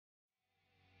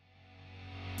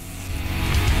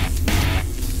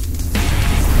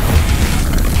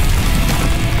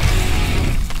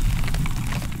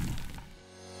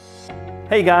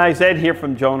Hey guys, Ed here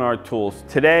from Jonard Tools.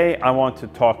 Today I want to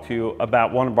talk to you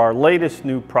about one of our latest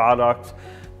new products,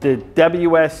 the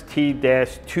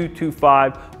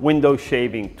WST-225 window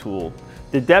shaving tool.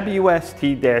 The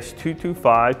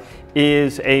WST-225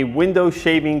 is a window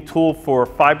shaving tool for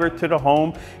fiber to the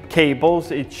home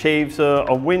cables. It shaves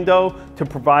a window to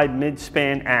provide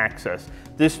mid-span access.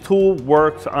 This tool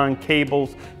works on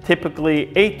cables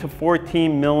typically 8 to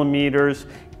 14 millimeters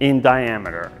in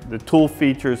diameter. The tool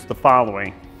features the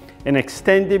following: an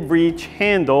extended reach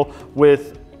handle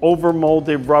with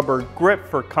overmolded rubber grip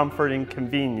for comfort and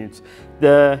convenience.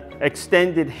 The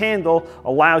extended handle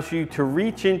allows you to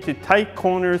reach into tight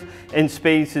corners and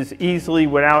spaces easily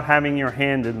without having your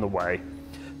hand in the way.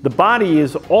 The body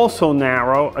is also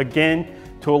narrow, again,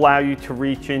 to allow you to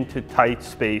reach into tight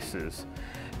spaces.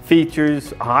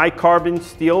 Features a high carbon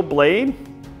steel blade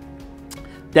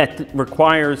that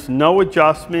requires no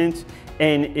adjustments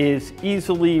and is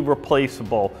easily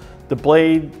replaceable. The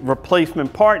blade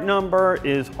replacement part number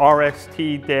is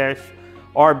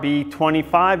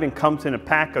WST-225 and comes in a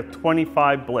pack of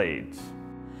 25 blades.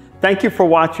 Thank you for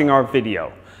watching our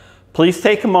video. Please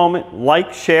take a moment,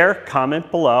 like, share,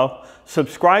 comment below,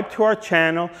 subscribe to our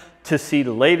channel to see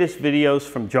the latest videos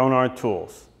from Jonard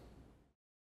Tools.